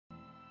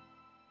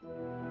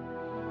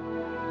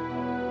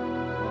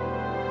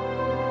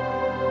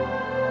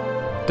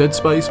Dead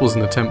Space was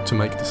an attempt to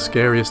make the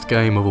scariest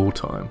game of all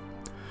time.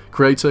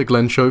 Creator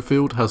Glenn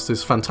Schofield has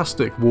this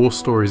fantastic War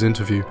Stories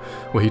interview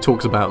where he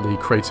talks about the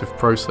creative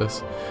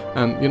process,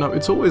 and you know,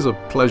 it's always a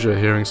pleasure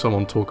hearing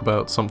someone talk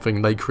about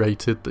something they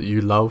created that you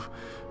love,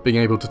 being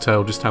able to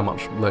tell just how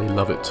much they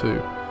love it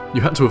too.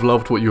 You had to have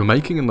loved what you were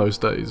making in those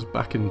days.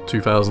 Back in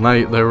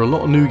 2008 there were a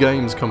lot of new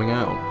games coming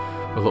out,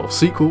 a lot of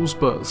sequels,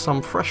 but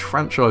some fresh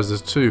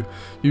franchises too,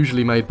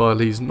 usually made by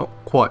these not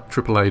quite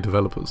AAA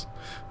developers,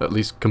 at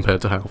least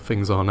compared to how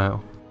things are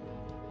now.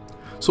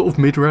 Sort of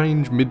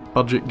mid-range,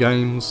 mid-budget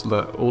games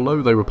that,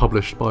 although they were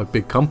published by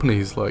big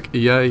companies like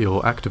EA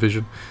or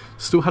Activision,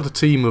 still had a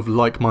team of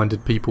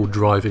like-minded people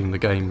driving the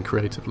game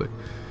creatively.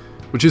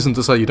 Which isn't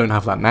to say you don't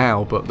have that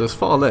now, but there's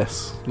far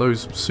less.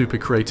 Those super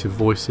creative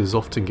voices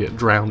often get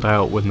drowned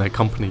out when their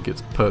company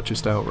gets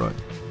purchased outright.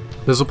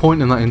 There's a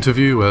point in that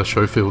interview where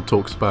Schofield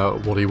talks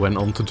about what he went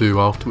on to do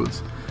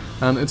afterwards,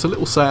 and it's a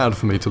little sad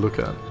for me to look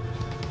at.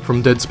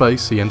 From Dead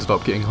Space he ended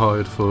up getting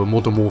hired for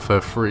Modern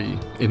Warfare 3,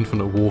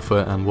 Infinite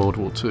Warfare and World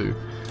War II,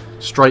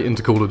 straight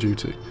into Call of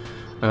Duty.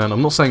 And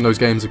I'm not saying those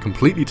games are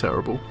completely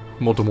terrible.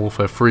 Modern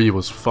Warfare 3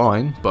 was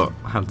fine, but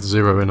had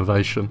zero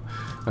innovation,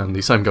 and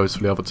the same goes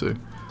for the other two.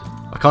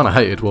 I kinda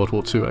hated World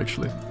War II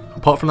actually.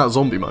 Apart from that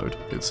zombie mode,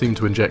 it seemed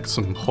to inject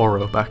some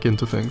horror back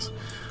into things.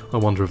 I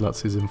wonder if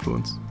that's his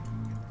influence.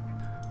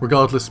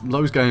 Regardless,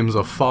 those games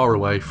are far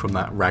away from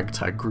that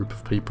ragtag group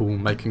of people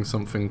making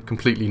something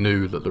completely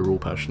new that they're all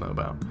passionate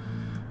about.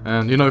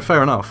 And you know,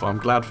 fair enough, I'm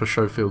glad for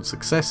Schofield's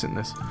success in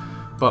this,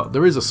 but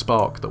there is a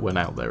spark that went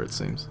out there it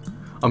seems.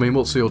 I mean,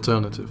 what's the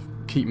alternative?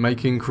 Keep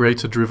making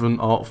creator-driven,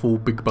 artful,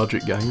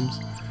 big-budget games?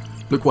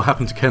 Look what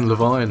happened to Ken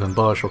Levine and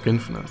Bioshock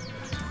Infinite.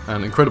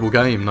 An incredible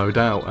game, no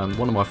doubt, and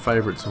one of my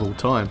favourites of all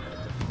time,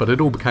 but it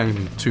all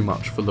became too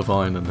much for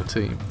Levine and the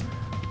team.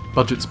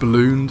 Budgets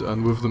ballooned,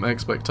 and with them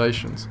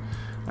expectations,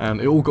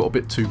 and it all got a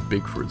bit too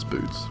big for its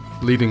boots,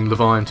 leading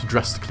Levine to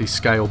drastically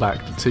scale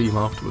back the team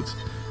afterwards,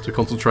 to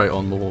concentrate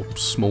on more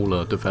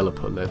smaller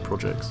developer-led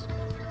projects.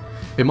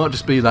 It might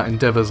just be that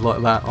endeavours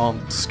like that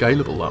aren't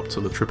scalable up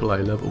to the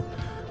AAA level.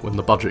 When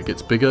the budget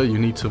gets bigger, you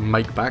need to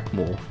make back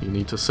more, you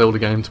need to sell the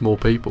game to more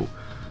people,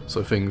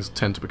 so things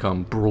tend to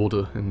become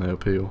broader in their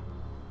appeal.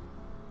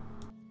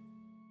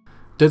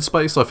 Dead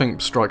Space, I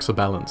think, strikes a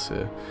balance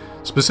here,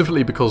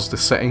 specifically because the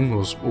setting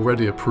was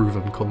already a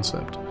proven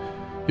concept.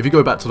 If you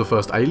go back to the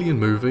first Alien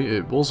movie,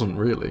 it wasn't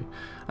really,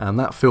 and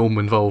that film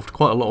involved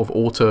quite a lot of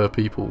auteur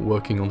people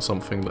working on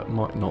something that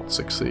might not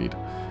succeed.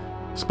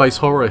 Space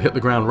horror hit the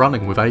ground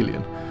running with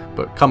Alien,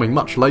 but coming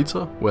much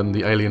later, when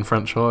the Alien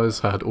franchise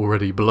had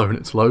already blown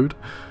its load,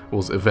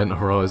 was Event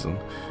Horizon,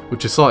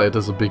 which is cited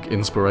as a big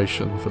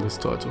inspiration for this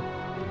title.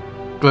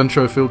 Glenn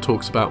Schofield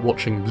talks about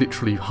watching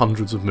literally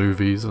hundreds of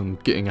movies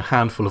and getting a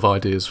handful of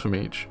ideas from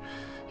each.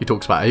 He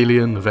talks about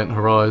Alien, Event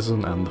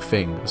Horizon, and The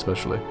Thing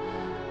especially.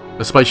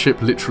 A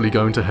spaceship literally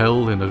going to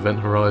hell in Event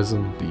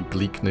Horizon, the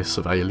bleakness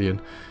of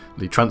Alien,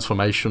 the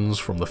transformations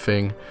from The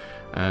Thing,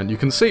 and you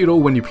can see it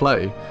all when you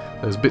play.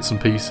 There's bits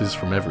and pieces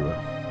from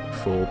everywhere,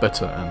 for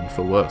better and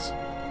for worse.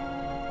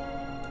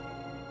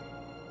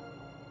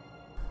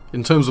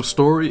 In terms of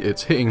story,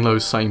 it's hitting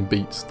those same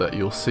beats that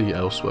you'll see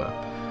elsewhere.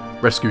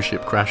 Rescue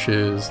ship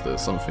crashes,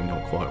 there's something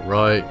not quite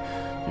right,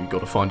 you've got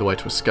to find a way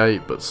to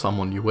escape, but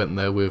someone you went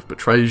there with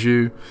betrays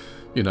you.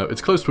 You know,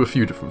 it's close to a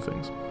few different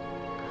things.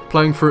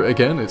 Playing through it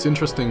again, it's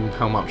interesting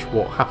how much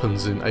what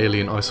happens in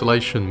Alien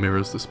Isolation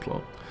mirrors this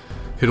plot.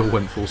 It all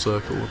went full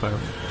circle,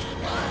 apparently.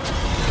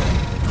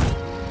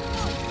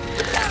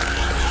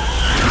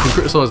 You can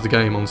criticise the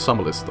game on some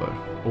of this though.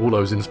 All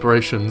those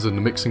inspirations in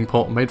the mixing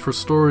pot made for a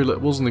story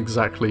that wasn't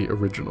exactly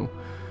original.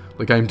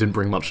 The game didn't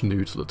bring much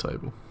new to the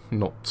table,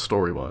 not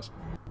story-wise.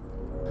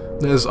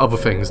 There's other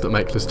things that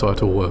make this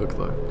title work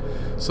though.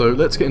 So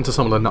let's get into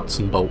some of the nuts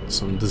and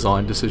bolts and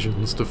design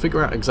decisions to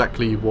figure out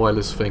exactly why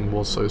this thing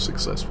was so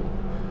successful.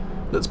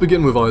 Let's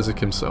begin with Isaac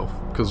himself,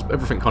 because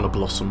everything kind of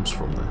blossoms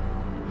from there.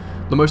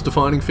 The most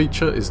defining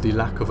feature is the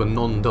lack of a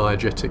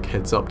non-diegetic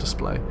heads-up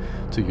display,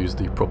 to use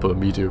the proper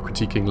media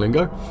critiquing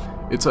lingo.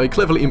 It's a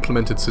cleverly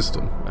implemented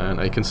system, and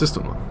a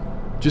consistent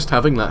one. Just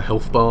having that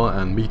health bar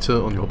and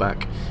meter on your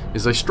back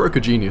is a stroke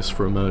of genius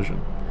for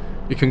immersion.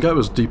 It can go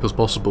as deep as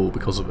possible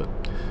because of it,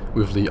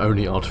 with the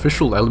only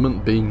artificial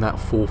element being that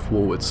fourth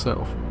wall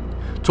itself.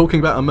 Talking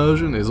about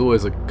immersion is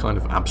always a kind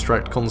of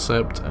abstract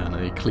concept and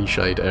a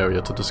cliched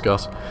area to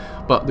discuss,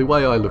 but the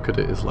way I look at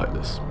it is like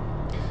this.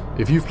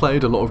 If you've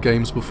played a lot of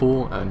games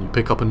before and you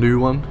pick up a new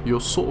one, you're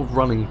sort of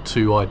running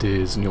two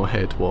ideas in your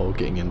head while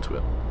getting into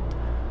it.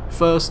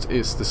 First,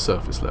 it's the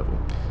surface level.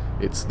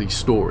 It's the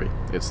story,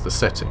 it's the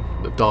setting,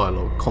 the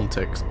dialogue,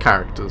 context,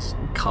 characters,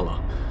 colour.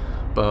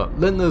 But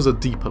then there's a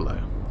deeper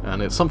layer,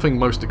 and it's something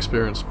most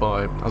experienced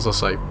by, as I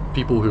say,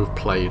 people who have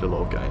played a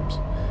lot of games.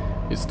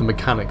 It's the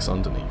mechanics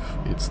underneath,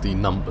 it's the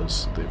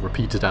numbers, the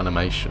repeated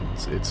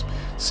animations, it's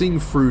seeing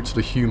through to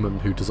the human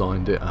who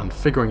designed it and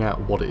figuring out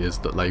what it is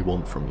that they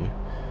want from you.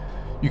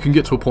 You can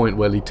get to a point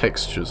where the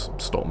textures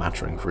stop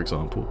mattering, for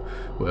example,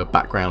 where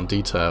background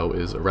detail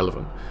is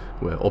irrelevant,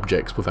 where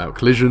objects without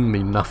collision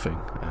mean nothing,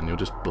 and you're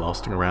just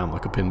blasting around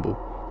like a pinball.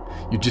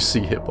 You just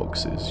see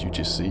hitboxes, you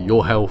just see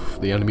your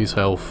health, the enemy's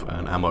health,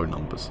 and ammo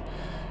numbers.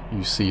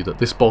 You see that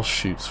this boss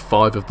shoots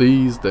 5 of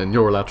these, then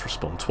you're allowed to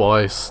respond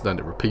twice, then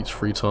it repeats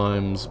 3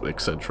 times,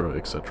 etc,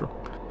 etc.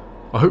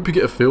 I hope you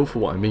get a feel for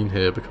what I mean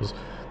here, because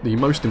the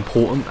most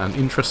important and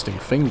interesting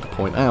thing to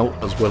point out,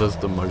 as well as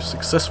the most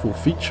successful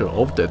feature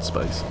of Dead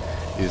Space,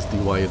 is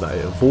the way that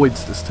it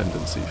avoids this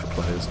tendency for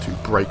players to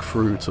break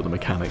through to the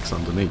mechanics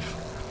underneath.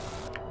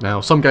 Now,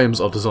 some games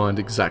are designed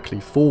exactly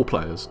for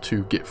players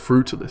to get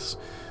through to this.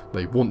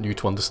 They want you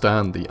to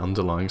understand the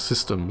underlying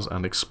systems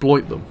and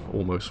exploit them,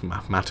 almost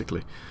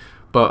mathematically.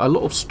 But a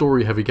lot of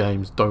story-heavy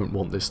games don't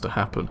want this to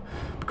happen,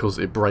 because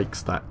it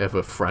breaks that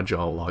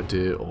ever-fragile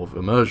idea of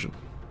immersion.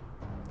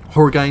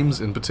 Horror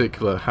games, in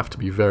particular, have to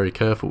be very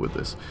careful with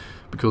this,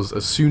 because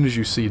as soon as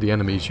you see the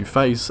enemies you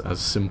face as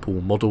simple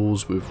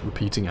models with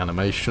repeating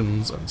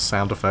animations and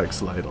sound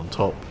effects laid on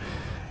top,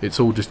 it's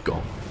all just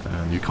gone,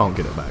 and you can't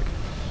get it back.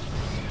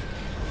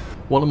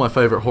 One of my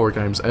favourite horror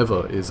games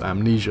ever is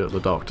Amnesia: The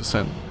Dark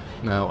Descent.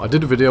 Now, I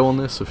did a video on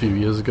this a few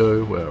years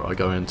ago where I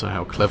go into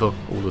how clever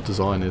all the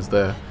design is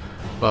there,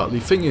 but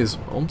the thing is,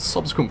 on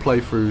subsequent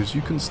playthroughs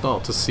you can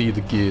start to see the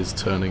gears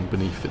turning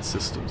beneath its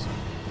systems.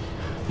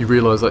 You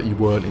realise that you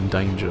weren't in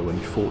danger when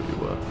you thought you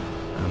were,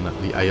 and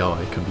that the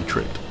AI can be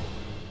tricked.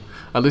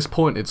 At this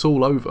point it's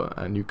all over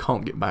and you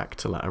can't get back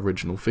to that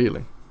original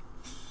feeling.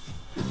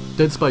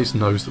 Dead Space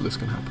knows that this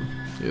can happen.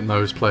 It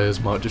knows players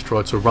might just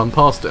try to run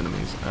past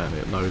enemies, and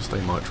it knows they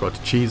might try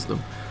to cheese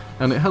them,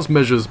 and it has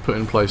measures put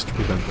in place to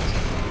prevent this.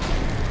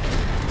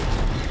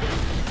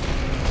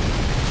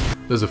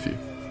 There's a few.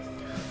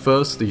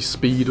 First, the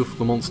speed of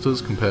the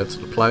monsters compared to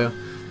the player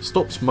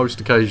stops most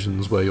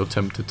occasions where you're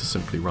tempted to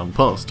simply run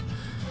past.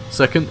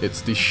 Second,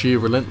 it's the sheer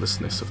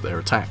relentlessness of their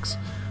attacks.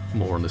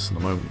 More on this in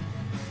a moment.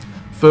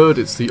 Third,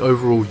 it's the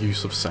overall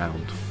use of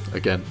sound.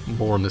 Again,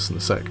 more on this in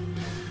a sec.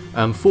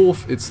 And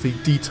fourth, it's the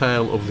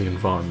detail of the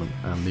environment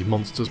and the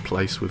monster's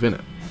place within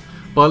it.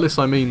 By this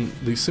I mean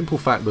the simple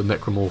fact that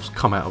necromorphs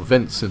come out of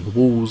vents in the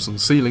walls and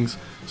ceilings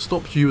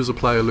stops you as a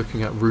player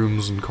looking at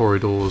rooms and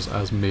corridors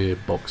as mere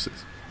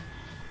boxes.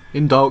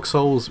 In Dark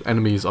Souls,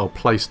 enemies are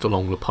placed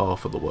along the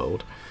path of the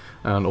world,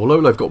 and although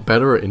they've got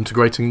better at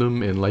integrating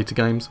them in later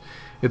games,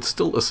 it's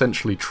still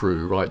essentially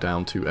true right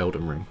down to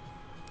Elden Ring.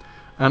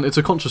 And it's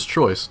a conscious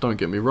choice, don't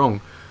get me wrong.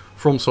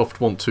 FromSoft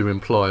want to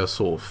imply a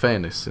sort of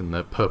fairness in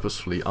their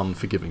purposefully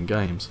unforgiving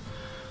games.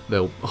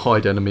 They'll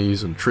hide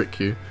enemies and trick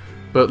you,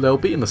 but they'll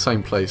be in the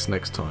same place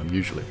next time,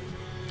 usually.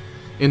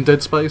 In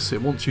Dead Space,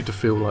 it wants you to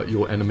feel like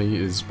your enemy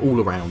is all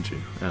around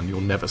you, and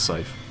you're never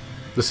safe.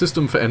 The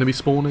system for enemy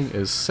spawning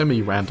is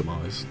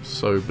semi-randomised,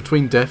 so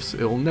between deaths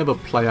it will never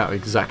play out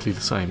exactly the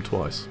same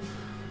twice.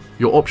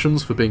 Your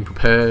options for being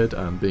prepared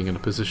and being in a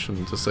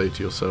position to say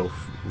to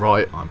yourself,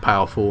 right, I'm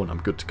powerful and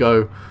I'm good to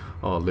go,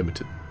 are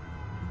limited.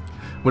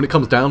 When it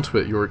comes down to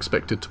it, you're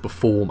expected to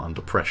perform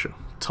under pressure,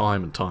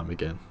 time and time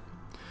again.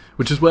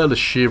 Which is where the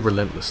sheer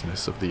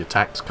relentlessness of the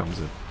attacks comes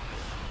in.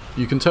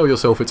 You can tell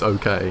yourself it's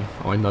okay,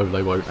 I know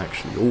they won't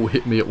actually all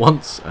hit me at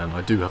once, and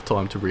I do have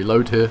time to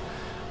reload here,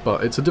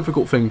 but it's a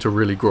difficult thing to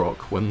really grok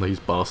when these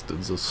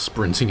bastards are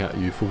sprinting at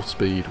you full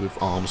speed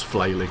with arms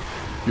flailing,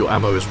 your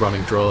ammo is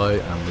running dry,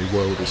 and the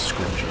world is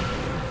screeching.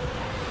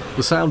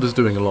 The sound is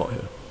doing a lot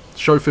here.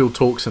 Schofield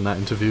talks in that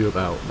interview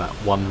about that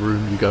one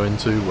room you go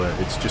into where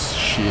it's just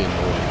sheer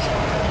noise,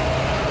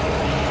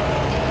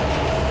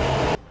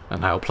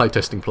 and how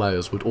playtesting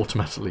players would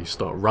automatically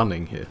start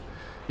running here,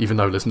 even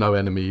though there's no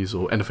enemies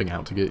or anything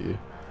out to get you.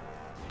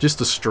 Just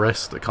the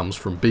stress that comes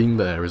from being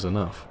there is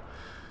enough.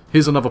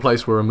 Here's another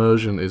place where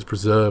immersion is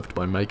preserved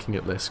by making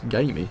it less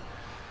gamey.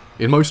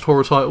 In most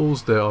horror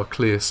titles there are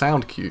clear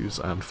sound cues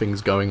and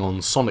things going on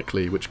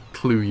sonically which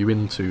clue you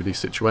into the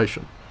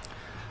situation.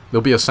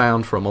 There'll be a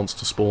sound for a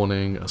monster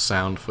spawning, a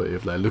sound for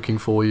if they're looking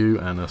for you,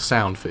 and a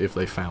sound for if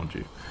they found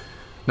you.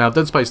 Now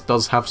Dead Space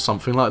does have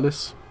something like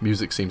this.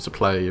 Music seems to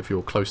play if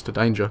you're close to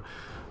danger,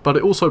 but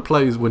it also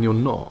plays when you're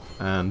not,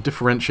 and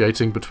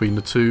differentiating between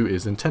the two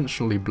is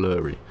intentionally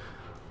blurry.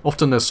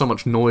 Often there's so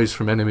much noise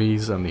from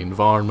enemies and the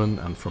environment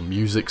and from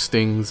music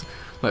stings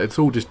that it's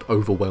all just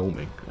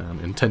overwhelming, and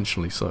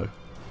intentionally so.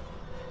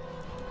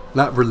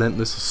 That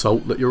relentless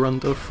assault that you're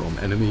under from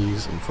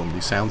enemies and from the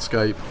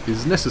soundscape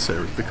is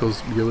necessary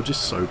because you're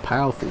just so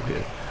powerful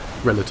here,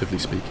 relatively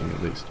speaking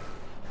at least.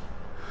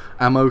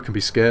 Ammo can be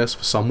scarce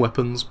for some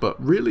weapons,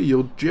 but really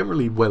you're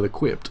generally well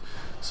equipped,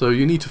 so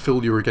you need to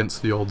feel you're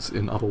against the odds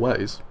in other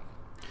ways.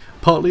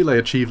 Partly they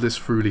achieve this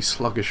through the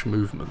sluggish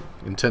movement,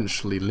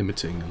 intentionally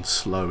limiting and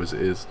slow as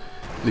it is.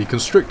 The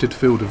constricted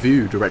field of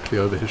view directly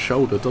over his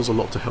shoulder does a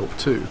lot to help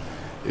too.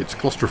 It's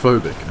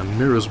claustrophobic and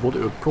mirrors what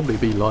it would probably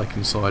be like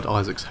inside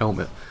Isaac's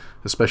helmet,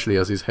 especially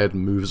as his head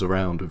moves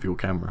around with your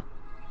camera.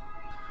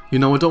 You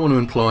know, I don't want to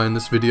imply in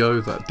this video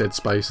that Dead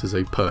Space is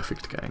a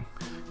perfect game.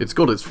 It's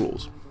got its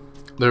flaws.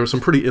 There are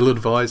some pretty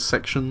ill-advised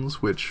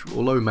sections which,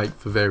 although make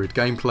for varied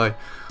gameplay,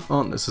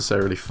 aren't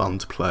necessarily fun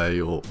to play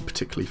or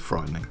particularly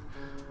frightening.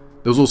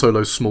 There was also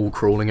those small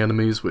crawling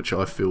enemies which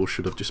I feel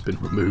should have just been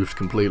removed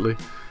completely.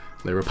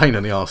 They're a pain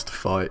in the arse to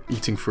fight,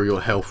 eating through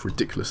your health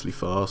ridiculously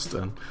fast,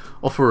 and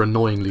offer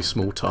annoyingly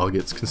small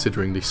targets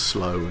considering the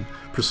slow and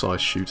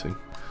precise shooting.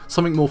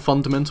 Something more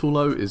fundamental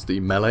though is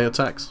the melee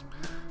attacks.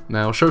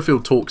 Now,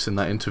 Schofield talks in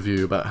that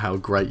interview about how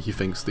great he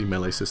thinks the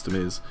melee system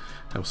is,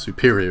 how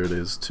superior it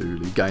is to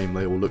the game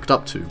they all looked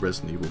up to,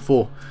 Resident Evil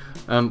 4.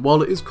 And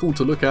while it is cool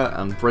to look at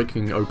and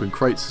breaking open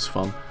crates is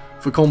fun,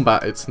 for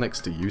combat it's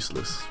next to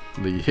useless.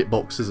 The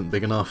hitbox isn't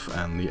big enough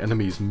and the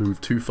enemies move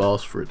too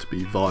fast for it to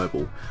be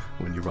viable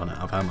when you run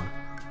out of ammo.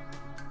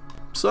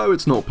 So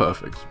it's not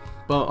perfect,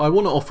 but I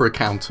want to offer a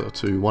counter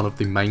to one of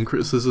the main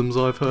criticisms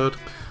I've heard,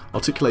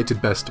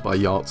 articulated best by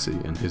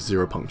Yahtzee in his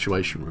Zero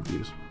Punctuation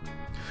reviews.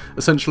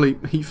 Essentially,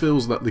 he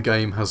feels that the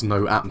game has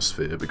no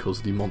atmosphere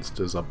because the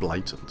monsters are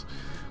blatant.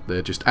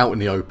 They're just out in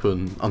the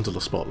open, under the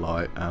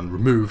spotlight, and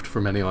removed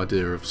from any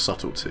idea of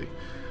subtlety.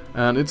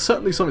 And it's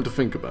certainly something to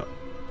think about.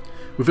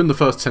 Within the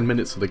first 10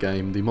 minutes of the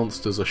game, the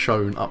monsters are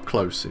shown up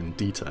close in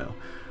detail,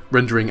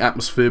 rendering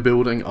atmosphere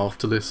building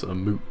after this a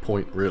moot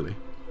point really.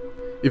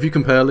 If you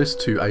compare this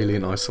to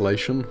Alien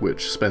Isolation,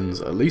 which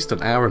spends at least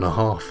an hour and a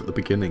half at the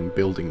beginning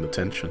building the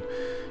tension,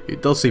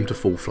 it does seem to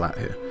fall flat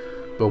here.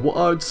 But what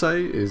I would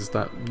say is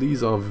that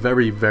these are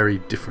very, very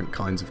different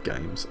kinds of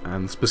games,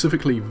 and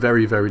specifically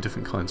very, very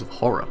different kinds of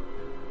horror.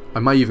 I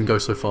may even go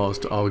so far as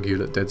to argue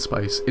that Dead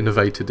Space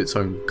innovated its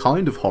own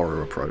kind of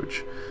horror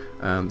approach,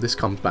 and this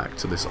comes back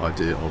to this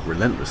idea of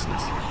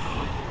relentlessness.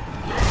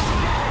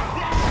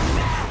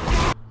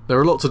 There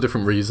are lots of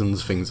different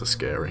reasons things are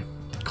scary.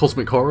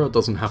 Cosmic horror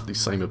doesn't have the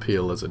same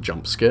appeal as a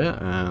jump scare,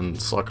 and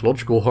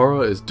psychological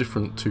horror is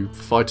different to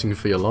fighting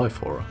for your life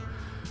horror,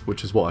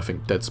 which is what I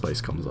think Dead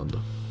Space comes under.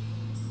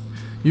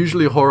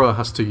 Usually horror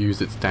has to use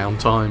its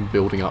downtime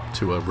building up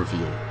to a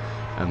reveal,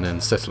 and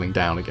then settling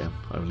down again,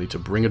 only to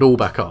bring it all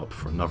back up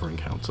for another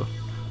encounter.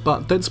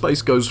 But Dead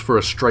Space goes for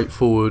a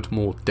straightforward,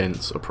 more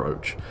dense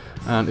approach,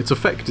 and its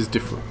effect is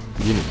different,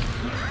 unique.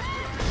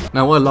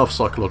 Now, I love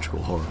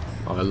psychological horror.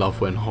 I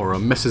love when horror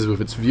messes with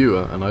its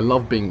viewer, and I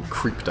love being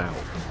creeped out.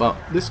 But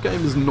this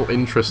game is not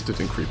interested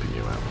in creeping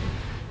you out.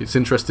 It's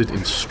interested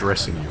in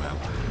stressing you out,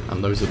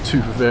 and those are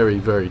two very,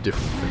 very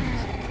different things.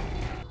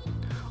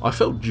 I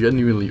felt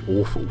genuinely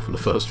awful for the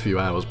first few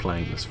hours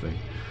playing this thing.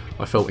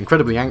 I felt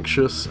incredibly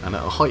anxious and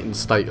at a heightened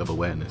state of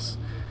awareness.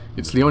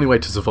 It's the only way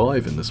to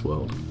survive in this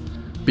world.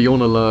 Be on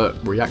alert,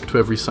 react to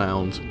every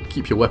sound,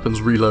 keep your weapons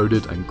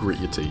reloaded and grit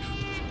your teeth.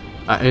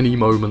 At any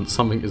moment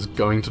something is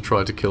going to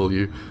try to kill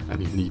you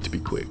and you need to be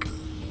quick.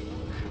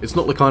 It's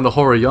not the kind of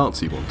horror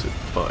Yahtzee wanted,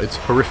 but it's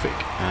horrific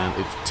and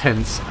it's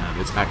tense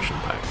and it's action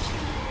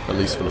packed, at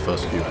least for the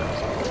first few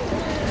hours.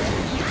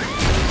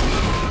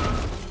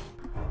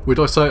 Would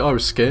I say I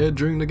was scared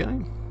during the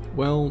game?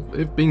 Well,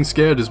 if being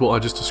scared is what I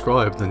just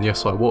described, then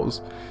yes I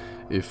was.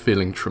 If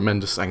feeling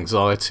tremendous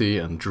anxiety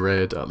and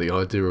dread at the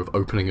idea of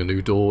opening a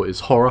new door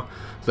is horror,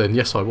 then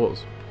yes I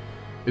was.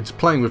 It's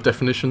playing with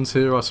definitions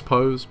here I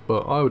suppose,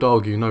 but I would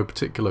argue no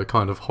particular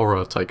kind of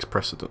horror takes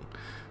precedent.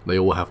 They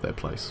all have their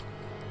place.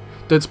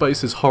 Dead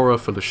Space is horror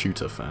for the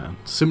shooter fan,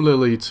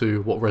 similarly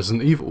to what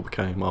Resident Evil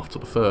became after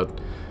the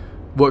third.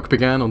 Work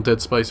began on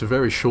Dead Space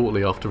very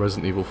shortly after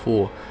Resident Evil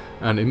 4,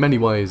 and in many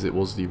ways it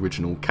was the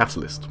original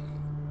catalyst.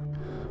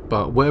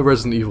 But where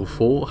Resident Evil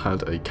 4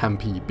 had a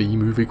campy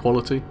B-movie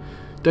quality,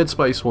 Dead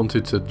Space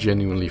wanted to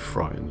genuinely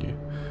frighten you.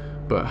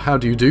 But how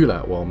do you do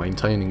that while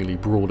maintaining the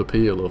broad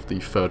appeal of the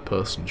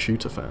third-person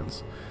shooter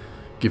fans?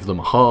 Give them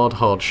a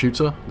hard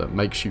shooter that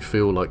makes you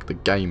feel like the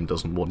game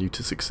doesn't want you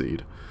to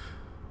succeed.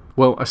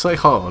 Well, I say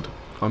hard,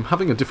 I'm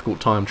having a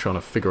difficult time trying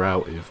to figure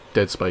out if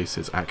Dead Space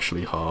is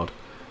actually hard.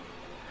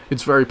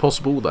 It's very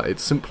possible that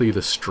it's simply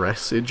the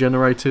stress it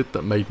generated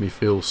that made me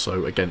feel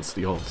so against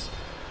the odds.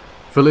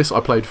 For this I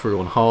played through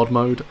on hard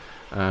mode,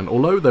 and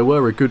although there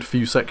were a good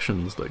few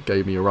sections that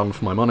gave me a run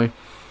for my money,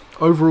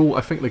 overall I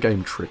think the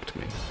game tricked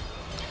me.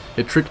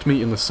 It tricked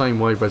me in the same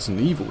way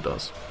Resident Evil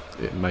does.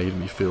 It made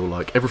me feel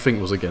like everything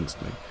was against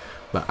me,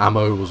 that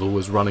ammo was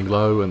always running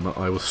low and that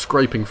I was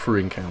scraping through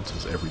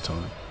encounters every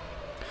time.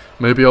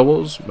 Maybe I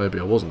was,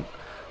 maybe I wasn't,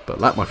 but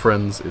that, my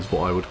friends, is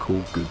what I would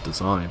call good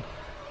design.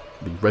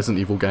 The Resident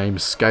Evil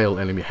games scale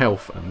enemy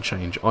health and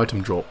change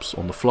item drops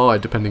on the fly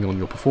depending on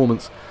your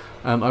performance,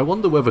 and I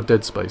wonder whether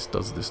Dead Space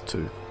does this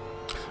too.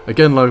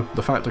 Again though,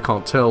 the fact I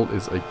can't tell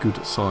is a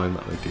good sign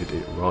that they did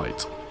it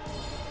right.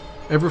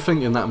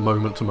 Everything in that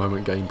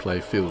moment-to-moment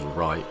gameplay feels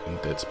right in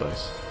Dead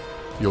Space.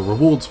 Your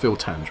rewards feel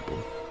tangible.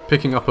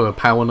 Picking up a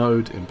power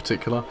node in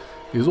particular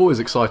is always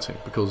exciting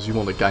because you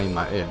want to gain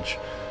that edge.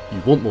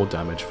 You want more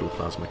damage for the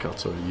plasma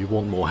cutter, you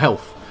want more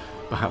health.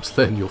 Perhaps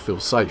then you'll feel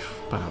safe,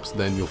 perhaps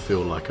then you'll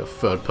feel like a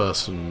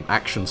third-person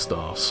action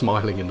star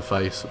smiling in the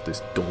face of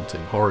this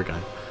daunting horror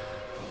game.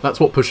 That's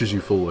what pushes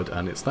you forward,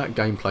 and it's that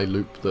gameplay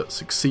loop that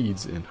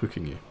succeeds in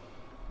hooking you.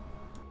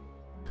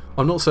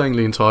 I'm not saying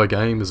the entire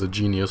game is a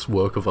genius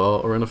work of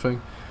art or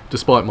anything,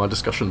 despite my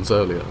discussions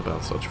earlier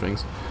about such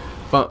things.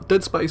 But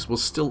Dead Space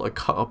was still a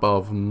cut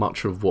above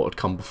much of what had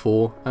come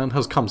before, and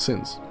has come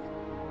since.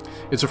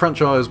 It's a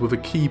franchise with a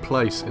key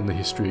place in the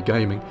history of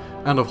gaming,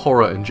 and of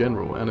horror in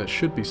general, and it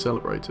should be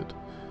celebrated.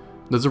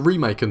 There's a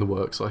remake in the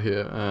works, I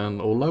hear,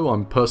 and although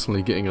I'm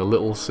personally getting a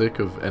little sick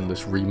of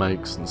endless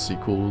remakes and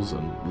sequels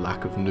and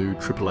lack of new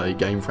AAA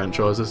game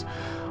franchises,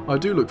 I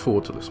do look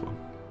forward to this one.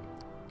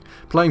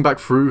 Playing back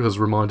through has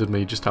reminded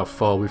me just how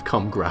far we've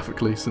come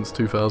graphically since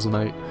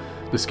 2008.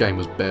 This game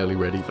was barely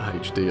ready for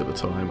HD at the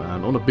time,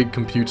 and on a big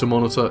computer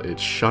monitor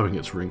it's showing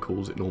its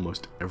wrinkles in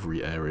almost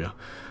every area,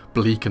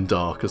 bleak and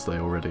dark as they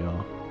already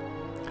are.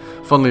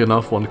 Funnily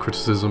enough, one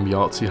criticism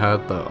Yahtzee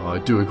had that I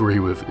do agree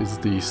with is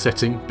the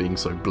setting being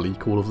so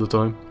bleak all of the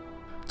time,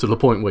 to the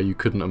point where you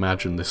couldn't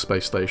imagine this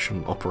space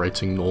station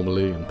operating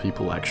normally and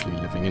people actually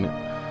living in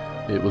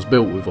it. It was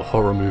built with a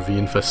horror movie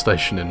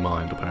infestation in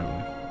mind,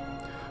 apparently.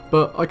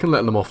 But I can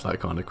let them off that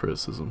kind of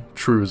criticism,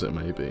 true as it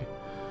may be.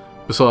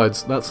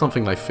 Besides, that's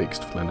something they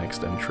fixed for their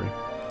next entry.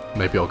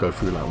 Maybe I'll go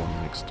through that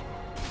one next.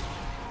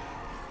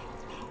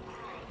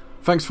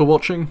 Thanks for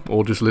watching,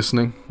 or just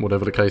listening,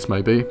 whatever the case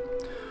may be.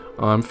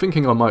 I'm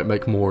thinking I might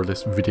make more of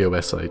this video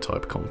essay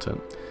type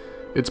content.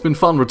 It's been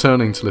fun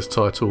returning to this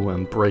title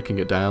and breaking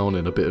it down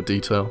in a bit of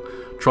detail,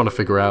 trying to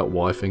figure out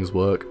why things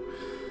work.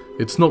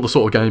 It's not the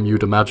sort of game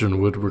you'd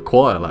imagine would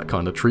require that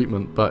kind of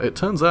treatment, but it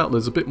turns out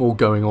there's a bit more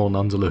going on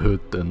under the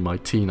hood than my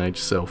teenage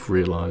self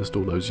realised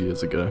all those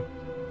years ago.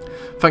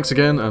 Thanks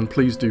again, and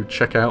please do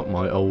check out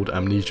my old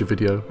Amnesia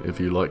video if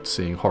you liked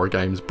seeing horror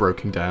games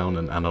broken down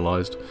and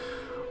analysed.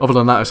 Other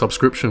than that, a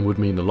subscription would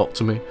mean a lot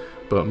to me,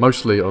 but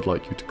mostly I'd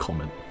like you to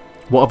comment.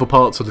 What other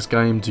parts of this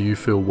game do you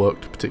feel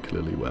worked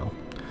particularly well?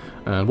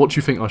 And what do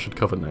you think I should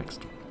cover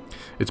next?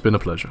 It's been a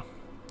pleasure.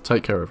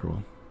 Take care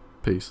everyone.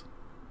 Peace.